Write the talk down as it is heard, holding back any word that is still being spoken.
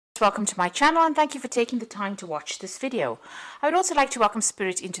welcome to my channel and thank you for taking the time to watch this video. I would also like to welcome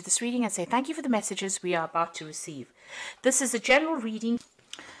Spirit into this reading and say thank you for the messages we are about to receive. This is a general reading.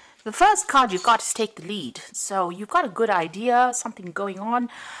 The first card you've got is take the lead. So you've got a good idea, something going on.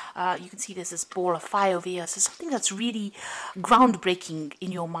 You can see there's this ball of fire over here. So something that's really groundbreaking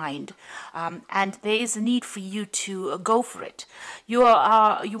in your mind. And there is a need for you to go for it. You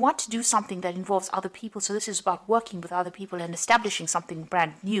want to do something that involves other people. So this is about working with other people and establishing something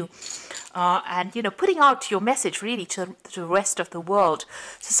brand new. And, you know, putting out your message really to the rest of the world.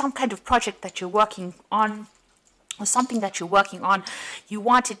 So some kind of project that you're working on, or something that you're working on, you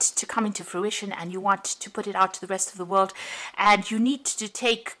want it to come into fruition and you want to put it out to the rest of the world, and you need to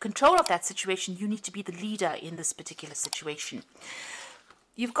take control of that situation. You need to be the leader in this particular situation.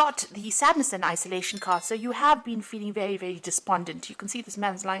 You've got the sadness and isolation card, so you have been feeling very, very despondent. You can see this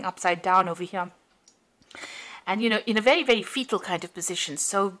man's lying upside down over here. And, you know, in a very, very fetal kind of position.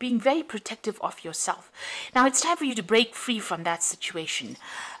 So being very protective of yourself. Now, it's time for you to break free from that situation.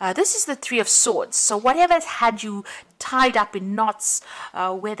 This is the Three of Swords. So whatever has had you tied up in knots,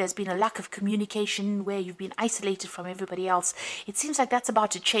 where there's been a lack of communication, where you've been isolated from everybody else, it seems like that's about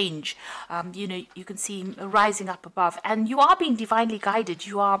to change. You know, you can see him rising up above. And you are being divinely guided.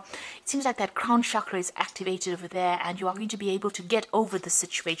 It seems like that crown chakra is activated over there, and you are going to be able to get over the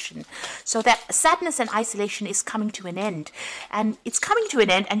situation. So that sadness and isolation is coming to an end, and it's coming to an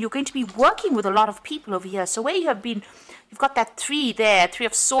end, and you're going to be working with a lot of people over here. So where you have been, you've got that three there, Three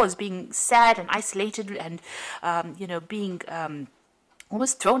of Swords, being sad and isolated and you know, being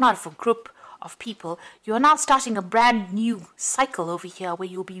almost thrown out of a group of people. You are now starting a brand new cycle over here where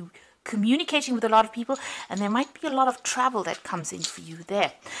you'll be communicating with a lot of people, and there might be a lot of travel that comes in for you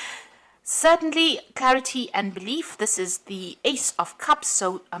there. Certainly, clarity and belief. This is the Ace of Cups,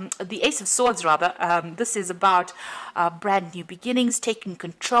 so the Ace of Swords rather. This is about brand new beginnings, taking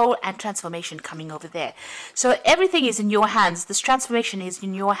control and transformation coming over there. So everything is in your hands. This transformation is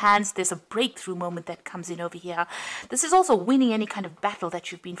in your hands. There's a breakthrough moment that comes in over here. This is also winning any kind of battle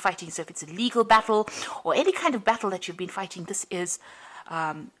that you've been fighting. So if it's a legal battle or any kind of battle that you've been fighting, this is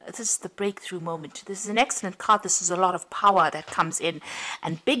the breakthrough moment. This is an excellent card. This is a lot of power that comes in,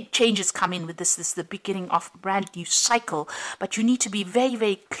 and big changes come in with this. This is the beginning of a brand new cycle, but you need to be very,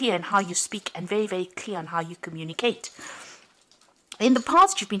 very clear in how you speak and very, very clear on how you communicate. In the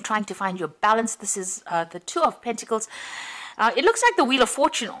past, you've been trying to find your balance. This is the Two of Pentacles. It looks like the Wheel of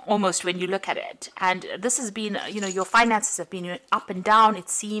Fortune almost when you look at it. And this has been, you know, your finances have been up and down, it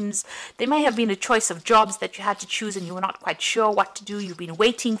seems. There may have been a choice of jobs that you had to choose and you were not quite sure what to do. You've been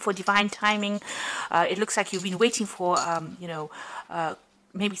waiting for divine timing. It looks like you've been waiting for, you know,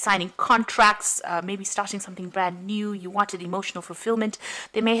 maybe signing contracts, maybe starting something brand new. You wanted emotional fulfillment.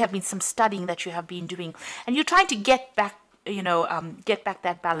 There may have been some studying that you have been doing. And you're trying to get back, you know, get back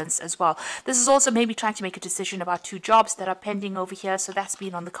that balance as well. This is also maybe trying to make a decision about two jobs that are pending over here. So that's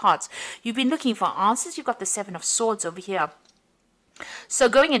been on the cards. You've been looking for answers. You've got the Seven of Swords over here. So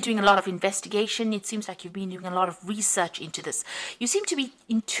going and doing a lot of investigation. It seems like you've been doing a lot of research into this. You seem to be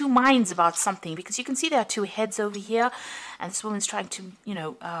in two minds about something, because you can see there are two heads over here, and this woman's trying to, you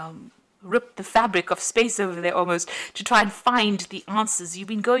know, rip the fabric of space over there almost to try and find the answers. You've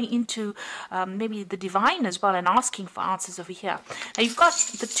been going into maybe the divine as well and asking for answers over here. Now you've got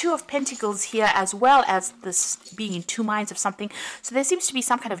the Two of Pentacles here as well as this being in two minds of something. So there seems to be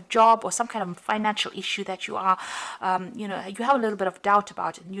some kind of job or some kind of financial issue that you are, you know, you have a little bit of doubt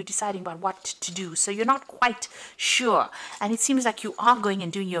about, and you're deciding about what to do. So you're not quite sure. And it seems like you are going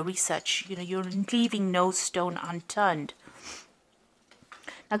and doing your research. You know, you're leaving no stone unturned.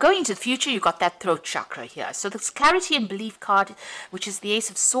 Now going into the future, you've got that throat chakra here. So this clarity and belief card, which is the Ace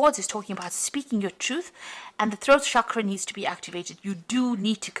of Swords, is talking about speaking your truth, and the throat chakra needs to be activated. You do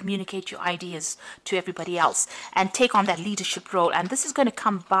need to communicate your ideas to everybody else and take on that leadership role, and this is going to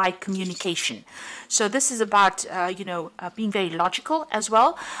come by communication. So this is about, you know, being very logical as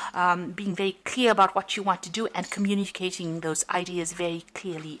well, being very clear about what you want to do and communicating those ideas very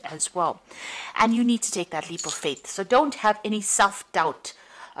clearly as well. And you need to take that leap of faith. So don't have any self-doubt.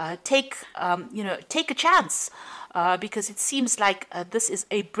 Take a chance, because it seems like this is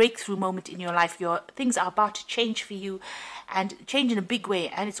a breakthrough moment in your life. Things are about to change for you, and change in a big way,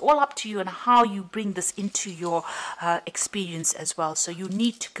 and it's all up to you and how you bring this into your experience as well. So you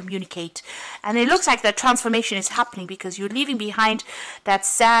need to communicate, and it looks like that transformation is happening because you're leaving behind that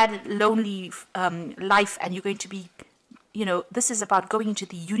sad, lonely life, and you're going to be, you know, this is about going into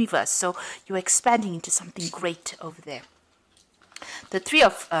the universe. So you're expanding into something great over there. The Three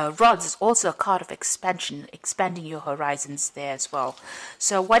of Rods is also a card of expansion, expanding your horizons there as well.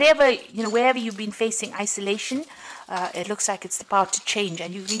 So whatever, wherever you've been facing isolation, it looks like it's about to change,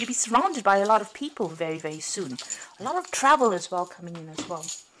 and you're going to be surrounded by a lot of people very, very soon. A lot of travel as well coming in as well.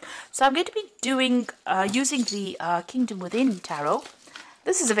 So I'm going to be doing using the Kingdom Within Tarot.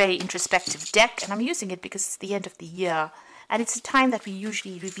 This is a very introspective deck, and I'm using it because it's the end of the year. And it's a time that we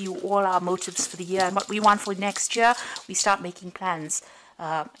usually review all our motives for the year and what we want for next year. We start making plans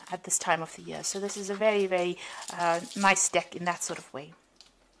at this time of the year. So this is a very, very nice deck in that sort of way.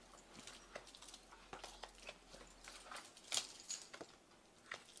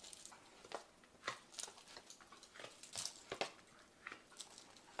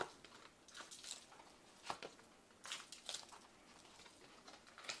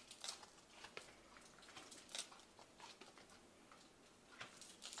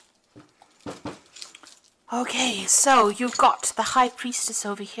 Okay, so you've got the High Priestess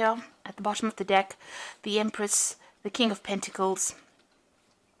over here at the bottom of the deck, the Empress, the King of Pentacles,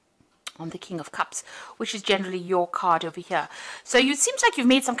 on the King of Cups, which is generally your card over here. So it seems like you've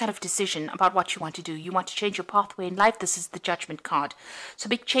made some kind of decision about what you want to do. You want to change your pathway in life. This is the Judgment card. So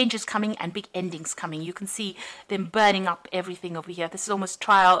big changes coming and big endings coming. You can see them burning up everything over here. This is almost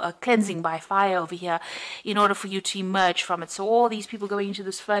trial, cleansing by fire over here in order for you to emerge from it. So all these people going into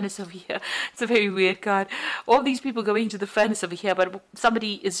this furnace over here. It's a very weird card. All these people going into the furnace over here, but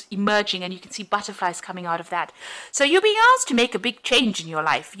somebody is emerging and you can see butterflies coming out of that. So you're being asked to make a big change in your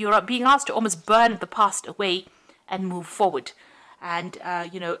life. You're being asked to almost burn the past away and move forward, and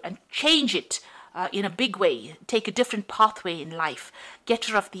and change it in a big way. Take a different pathway in life. Get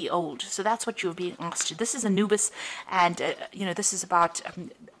rid of the old. So that's what you're being asked to. This is Anubis, and this is about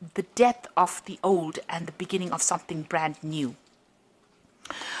the death of the old and the beginning of something brand new.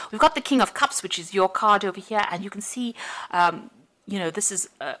 We've got the King of Cups, which is your card over here, and you can see this is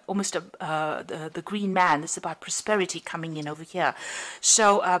almost the green man. This is about prosperity coming in over here.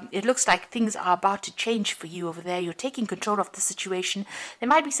 So it looks like things are about to change for you over there. You're taking control of the situation. There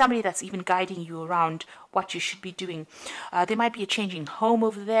might be somebody that's even guiding you around what you should be doing. There might be a changing home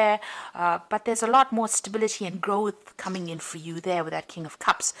over there, but there's a lot more stability and growth coming in for you there with that King of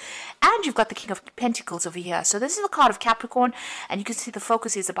Cups. And you've got the King of Pentacles over here. So this is the card of Capricorn, and you can see the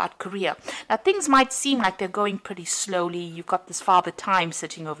focus is about career. Now things might seem like they're going pretty slowly. You've got this Father Time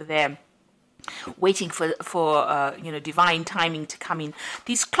sitting over there, waiting for divine timing to come in.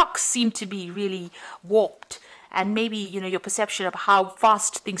 These clocks seem to be really warped, and maybe your perception of how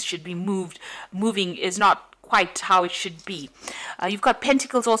fast things should be moving is not quite how it should be. You've got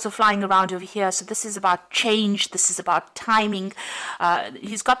Pentacles also flying around over here, so this is about change. This is about timing.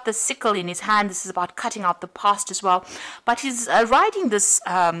 He's got the sickle in his hand. This is about cutting out the past as well, but he's riding this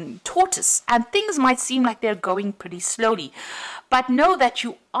tortoise, and things might seem like they're going pretty slowly, but know that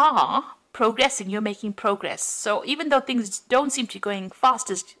you are progressing. You're making progress. So even though things don't seem to be going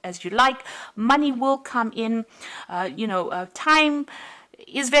fast as you like, money will come in. Time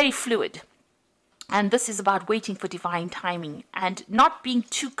is very fluid. And this is about waiting for divine timing and not being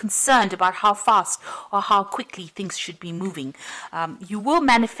too concerned about how fast or how quickly things should be moving. You will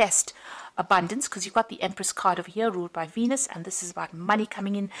manifest abundance because you've got the Empress card over here ruled by Venus, and this is about money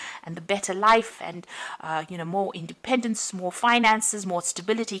coming in and the better life and more independence, more finances, more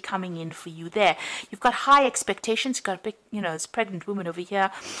stability coming in for you there. You've got high expectations. You've got a big this pregnant woman over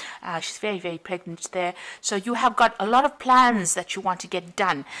here. She's very, very pregnant there. So you have got a lot of plans that you want to get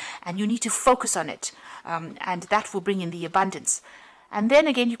done, and you need to focus on it, and that will bring in the abundance. And then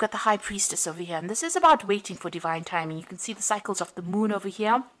again, you've got the High Priestess over here, and this is about waiting for divine timing. You can see the cycles of the moon over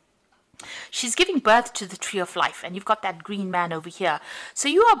here. She's giving birth to the tree of life, and you've got that green man over here. So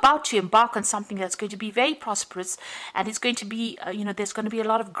you are about to embark on something that's going to be very prosperous, and it's going to be, there's going to be a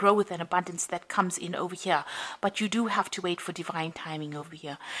lot of growth and abundance that comes in over here. But you do have to wait for divine timing over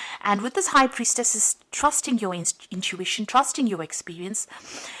here. And with this High Priestess is trusting your intuition, trusting your experience,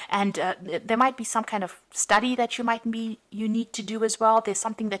 and there might be some kind of study that you need to do as well. There's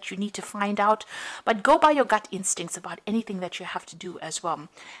something that you need to find out, but go by your gut instincts about anything that you have to do as well.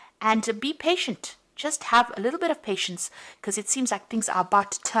 And be patient. Just have a little bit of patience, because it seems like things are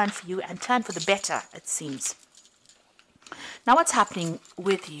about to turn for you and turn for the better, it seems. Now what's happening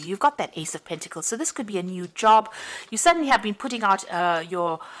with you? You've got that Ace of Pentacles. So this could be a new job. You suddenly have been putting out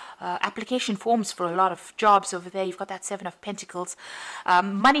your application forms for a lot of jobs over there. You've got that Seven of Pentacles.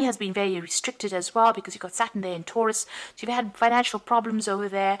 Money has been very restricted as well, because you've got Saturn there in Taurus. So you've had financial problems over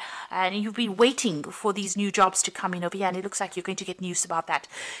there, and you've been waiting for these new jobs to come in over here, and it looks like you're going to get news about that.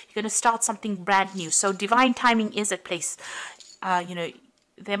 You're going to start something brand new. So divine timing is at place.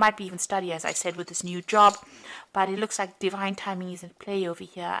 there might be even study, as I said, with this new job, but it looks like divine timing is in play over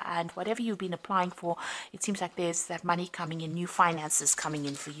here, and whatever you've been applying for, it seems like there's that money coming in, new finances coming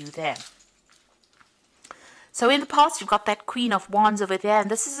in for you there. So in the past, you've got that Queen of Wands over there,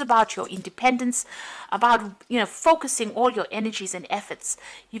 and this is about your independence, about, focusing all your energies and efforts.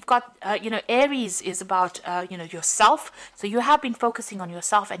 You've got, Aries is about, yourself. So you have been focusing on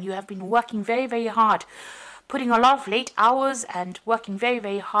yourself, and you have been working very, very hard, putting a lot of late hours and working very,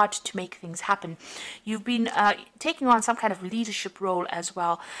 very hard to make things happen. You've been taking on some kind of leadership role as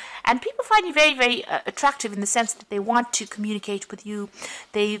well. And people find you very, very attractive in the sense that they want to communicate with you.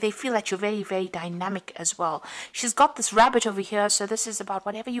 They feel that you're very, very dynamic as well. She's got this rabbit over here. So this is about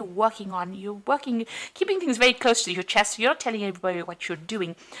whatever you're working on. You're working, keeping things very close to your chest. You're not telling everybody what you're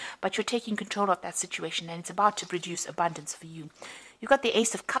doing, but you're taking control of that situation. And it's about to produce abundance for you. You've got the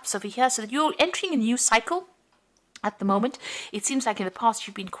Ace of Cups over here. So you're entering a new cycle. At the moment, it seems like in the past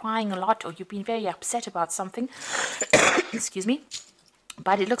you've been crying a lot, or you've been very upset about something. Excuse me.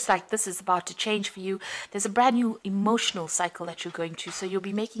 But it looks like this is about to change for you. There's a brand new emotional cycle that you're going to. So you'll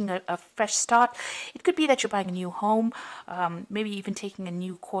be making a fresh start. It could be that you're buying a new home, maybe even taking a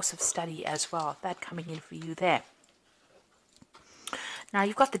new course of study as well. That coming in for you there. Now,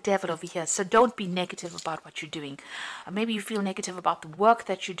 you've got the Devil over here, so don't be negative about what you're doing. Maybe you feel negative about the work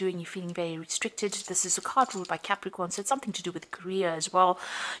that you're doing. You're feeling very restricted. This is a card ruled by Capricorn, so it's something to do with career as well.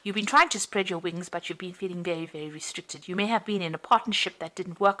 You've been trying to spread your wings, but you've been feeling very, very restricted. You may have been in a partnership that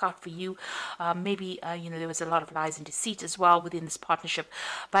didn't work out for you. Maybe, there was a lot of lies and deceit as well within this partnership.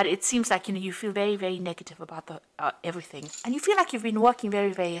 But it seems like, you feel very, very negative about everything. And you feel like you've been working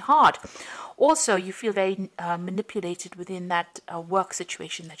very, very hard. Also, you feel very manipulated within that work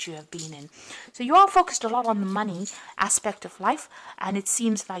situation that you have been in. So you are focused a lot on the money aspect of life, and it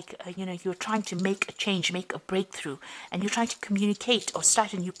seems like you're trying to make a change, make a breakthrough, and you're trying to communicate or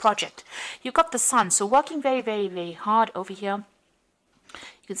start a new project. You've got the Sun, so working very, very, very hard over here.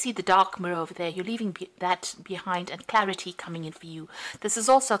 You can see the dark mirror over there. You're leaving that behind, and clarity coming in for you. This is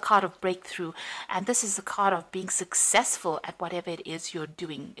also a card of breakthrough, and this is a card of being successful at whatever it is you're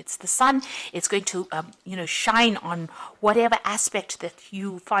doing. It's the Sun. It's going to, shine on whatever aspect that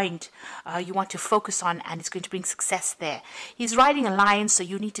you find you want to focus on, and it's going to bring success there. He's riding a lion, so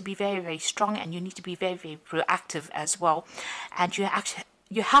you need to be very, very strong, and you need to be very, very proactive as well. And you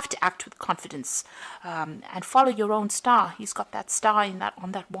have to act with confidence and follow your own star. He's got that star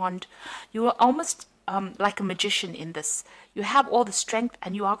on that wand. You are almost like a magician in this. You have all the strength,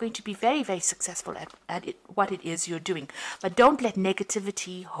 and you are going to be very, very successful at what it is you're doing. But don't let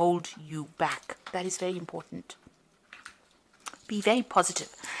negativity hold you back. That is very important. Be very positive.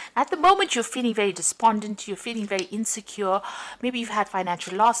 At the moment, you're feeling very despondent. You're feeling very insecure. Maybe you've had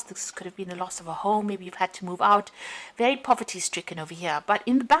financial loss. This could have been a loss of a home. Maybe you've had to move out. Very poverty-stricken over here. But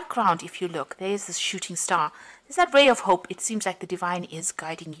in the background, if you look, there is this shooting star. There's that ray of hope. It seems like the divine is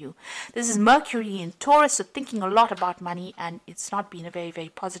guiding you. This is Mercury in Taurus, so thinking a lot about money, and it's not been a very, very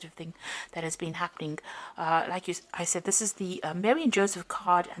positive thing that has been happening. I said, this is the Mary and Joseph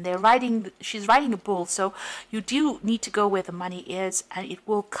card, and she's riding a bull, so you do need to go where the money is, and it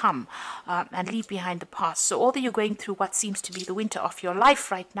will come, and leave behind the past. So although you're going through what seems to be the winter of your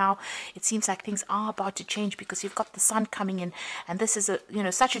life right now, it seems like things are about to change, because you've got the Sun coming in, and this is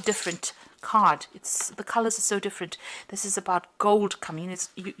such a different card. The colors are so different. This is about gold coming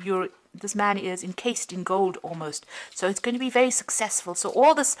in. This man is encased in gold almost, so it's going to be very successful. So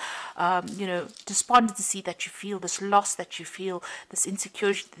all this despondency that you feel, this loss that you feel, this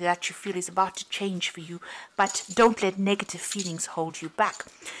insecurity that you feel is about to change for you. But don't let negative feelings hold you back.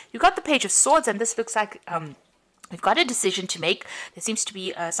 You've got the Page of Swords, and this looks like you've got a decision to make. There seems to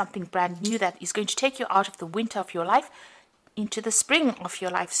be something brand new that is going to take you out of the winter of your life into the spring of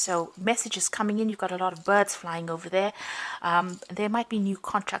your life. So messages coming in. You've got a lot of birds flying over there. There might be new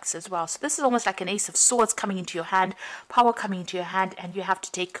contracts as well. So this is almost like an Ace of Swords coming into your hand, power coming into your hand, and you have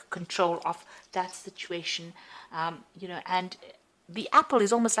to take control of that situation. And the apple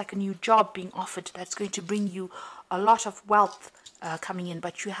is almost like a new job being offered that's going to bring you a lot of wealth coming in,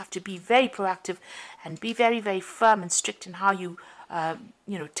 but you have to be very proactive and be very, very firm and strict in how you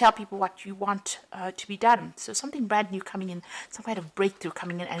tell people what you want to be done. So something brand new coming in, some kind of breakthrough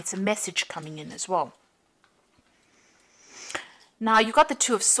coming in, and it's a message coming in as well. Now, you've got the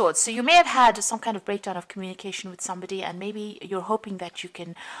Two of Swords. So you may have had some kind of breakdown of communication with somebody, and maybe you're hoping that you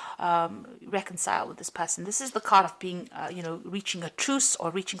can reconcile with this person. This is the card of being, reaching a truce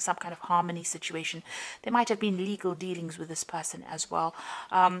or reaching some kind of harmony situation. There might have been legal dealings with this person as well.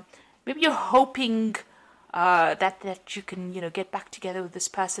 Maybe you're hoping that you can, get back together with this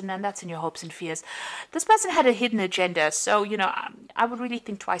person, and that's in your hopes and fears. This person had a hidden agenda, so I would really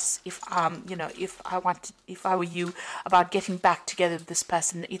think twice if if I were you, about getting back together with this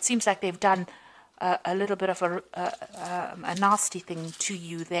person. It seems like they've done a little bit of a nasty thing to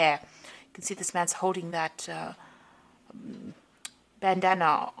you there. You can see this man's holding that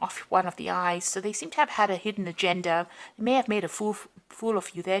bandana off one of the eyes, so they seem to have had a hidden agenda. They may have made a fool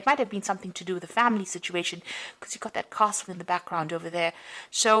of you there. It might have been something to do with the family situation, because you've got that castle in the background over there.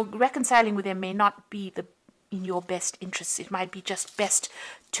 So reconciling with them may not be in your best interests. It might be just best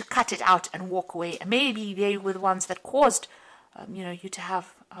to cut it out and walk away. And maybe they were the ones that caused you to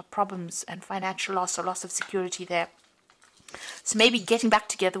have problems and financial loss or loss of security there. So maybe getting back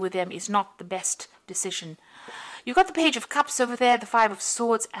together with them is not the best decision. You've got the Page of Cups over there, the Five of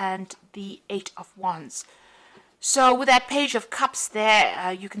Swords, and the Eight of Wands. So with that Page of Cups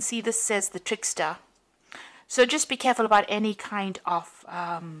there, you can see this says the trickster. So just be careful about any kind of,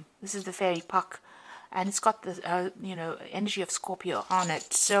 this is the fairy puck, and it's got the, energy of Scorpio on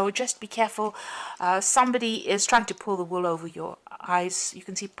it. So just be careful. Somebody is trying to pull the wool over your eyes. You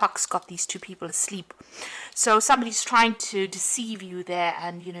can see Puck's got these two people asleep. So somebody's trying to deceive you there,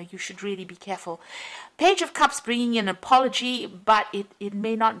 and, you should really be careful. Page of Cups bringing an apology, but it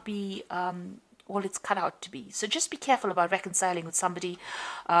may not be all it's cut out to be. So just be careful about reconciling with somebody,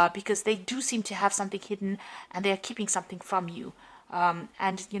 because they do seem to have something hidden, and they're keeping something from you.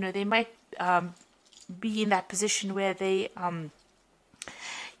 And, they might be in that position where they,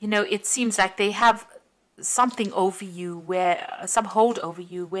 it seems like they have something over you, where some hold over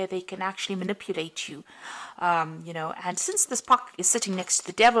you, where they can actually manipulate you. And since this puck is sitting next to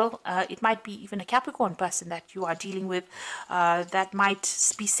the devil, it might be even a Capricorn person that you are dealing with, that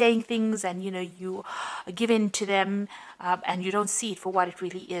might be saying things, and you give in to them, and you don't see it for what it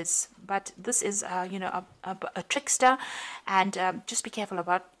really is. But this is a trickster, and just be careful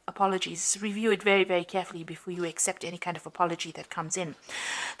about apologies. Review it very, very carefully before you accept any kind of apology that comes in.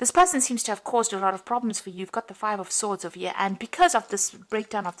 This person seems to have caused a lot of problems for you. You've got the Five of Swords over here, and because of this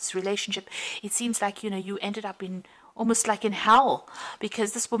breakdown of this relationship, it seems like you ended up in almost like in hell,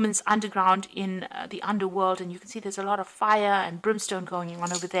 because this woman's underground in the underworld, and you can see there's a lot of fire and brimstone going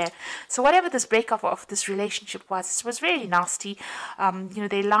on over there. So whatever this breakup of this relationship was very nasty.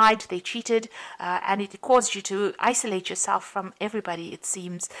 They lied, they cheated, and it caused you to isolate yourself from everybody, it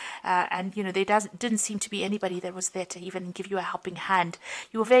seems. And there didn't seem to be anybody that was there to even give you a helping hand.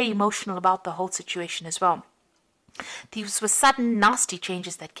 You were very emotional about the whole situation as well. These were sudden, nasty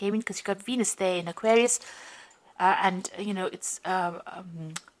changes that came in, because you got Venus there in Aquarius. And it's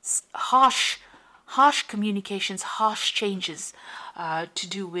harsh communications, harsh changes to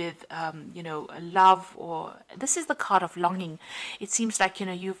do with love, or this is the card of longing. It seems like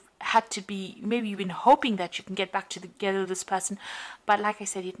you've had to be, maybe you've been hoping that you can get back together with this person, but like I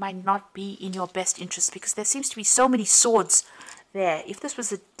said, it might not be in your best interest, because there seems to be so many swords there. If this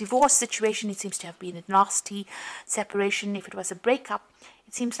was a divorce situation, it seems to have been a nasty separation. If it was a breakup,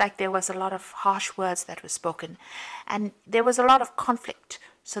 it seems like there was a lot of harsh words that were spoken, and there was a lot of conflict.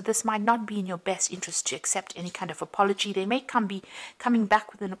 So this might not be in your best interest to accept any kind of apology. They may be coming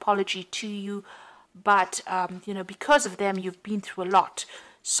back with an apology to you, but because of them, you've been through a lot.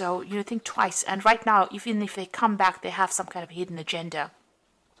 So think twice. And right now, even if they come back, they have some kind of hidden agenda.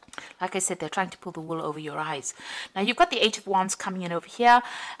 Like I said, they're trying to pull the wool over your eyes. Now, you've got the Eight of Wands coming in over here,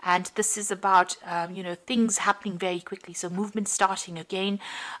 and this is about, things happening very quickly, so movement starting again.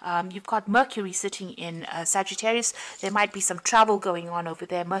 You've got Mercury sitting in Sagittarius. There might be some travel going on over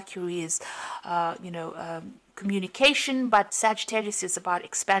there. Mercury is, communication, but Sagittarius is about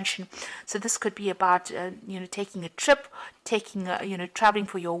expansion. So this could be about, taking a trip, traveling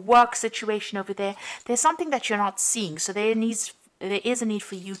for your work situation over there. There's something that you're not seeing, so there is a need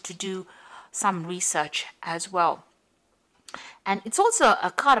for you to do some research as well. And it's also a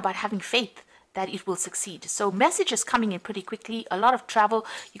card about having faith that it will succeed. So messages coming in pretty quickly, a lot of travel.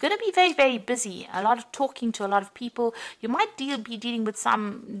 You're going to be very, very busy, a lot of talking to a lot of people. You might be dealing with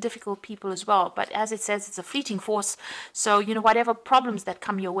some difficult people as well, but as it says, it's a fleeting force. So, whatever problems that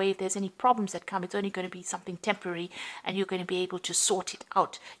come your way, if there's any problems that come, it's only going to be something temporary, and you're going to be able to sort it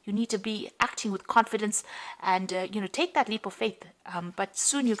out. You need to be acting with confidence and, take that leap of faith. But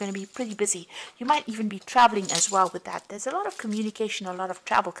soon you're going to be pretty busy. You might even be traveling as well with that. There's a lot of communication, a lot of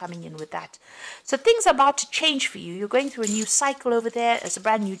travel coming in with that. So things are about to change for you. You're going through a new cycle over there. It's a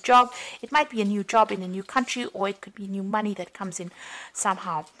brand new job. It might be a new job in a new country, or it could be new money that comes in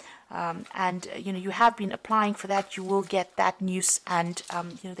somehow. and you have been applying for that. You will get that news, and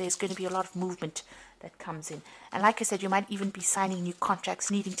there's going to be a lot of movement that comes in. And like I said, you might even be signing new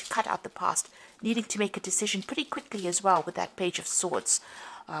contracts, needing to cut out the past, needing to make a decision pretty quickly as well with that Page of Swords.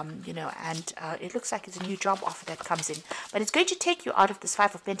 And it looks like it's a new job offer that comes in, but it's going to take you out of this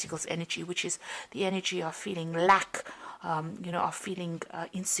Five of Pentacles energy, which is the energy of feeling lack, of feeling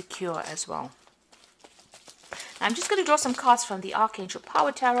insecure as well. Now, I'm just going to draw some cards from the Archangel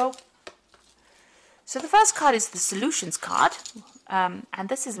Power Tarot. So the first card is the Solutions card, and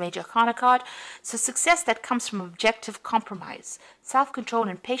this is Major Arcana card. So success that comes from objective compromise, self-control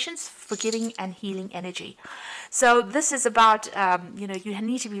and patience, forgiving and healing energy. So this is about, you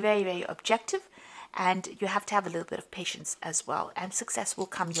need to be very, very objective, and you have to have a little bit of patience as well, and success will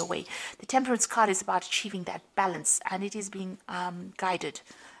come your way. The Temperance card is about achieving that balance, and it is being guided.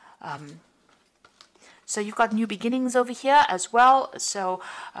 So you've got new beginnings over here as well. So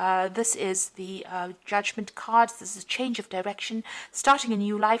this is the Judgment card. This is a change of direction, starting a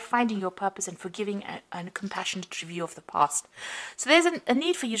new life, finding your purpose, and forgiving and a compassionate review of the past. So there's a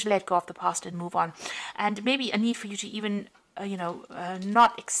need for you to let go of the past and move on, and maybe a need for you to even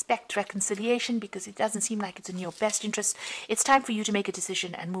not expect reconciliation, because it doesn't seem like it's in your best interest. It's time for you to make a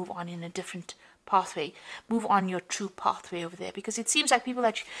decision and move on in a different pathway, move on your true pathway over there, because it seems like people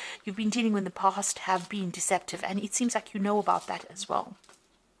that you've been dealing with in the past have been deceptive, and it seems like you know about that as well.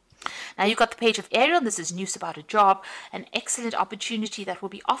 Now you've got the Page of Ariel. This is news about a job, an excellent opportunity that will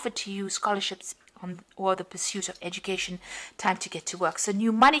be offered to you, scholarships or the pursuit of education, time to get to work. So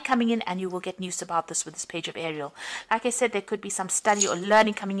new money coming in, and you will get news about this with this Page of Ariel. Like I said, there could be some study or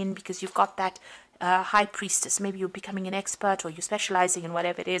learning coming in, because you've got that High Priestess. Maybe you're becoming an expert, or you're specializing in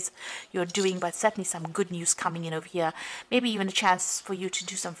whatever it is you're doing, but certainly some good news coming in over here. Maybe even a chance for you to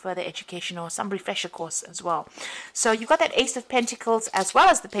do some further education or some refresher course as well. So you've got that Ace of Pentacles as well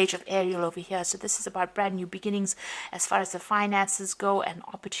as the Page of Ariel over here. So this is about brand new beginnings as far as the finances go, and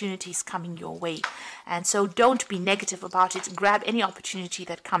opportunities coming your way. And so don't be negative about it. Grab any opportunity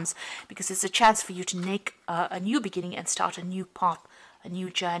that comes, because it's a chance for you to make a new beginning and start a new path, a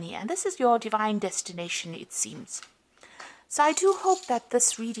new journey. And this is your divine destination, it seems. So I do hope that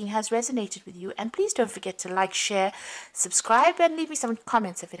this reading has resonated with you. And please don't forget to like, share, subscribe, and leave me some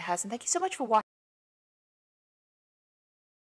comments if it has. And thank you so much for watching.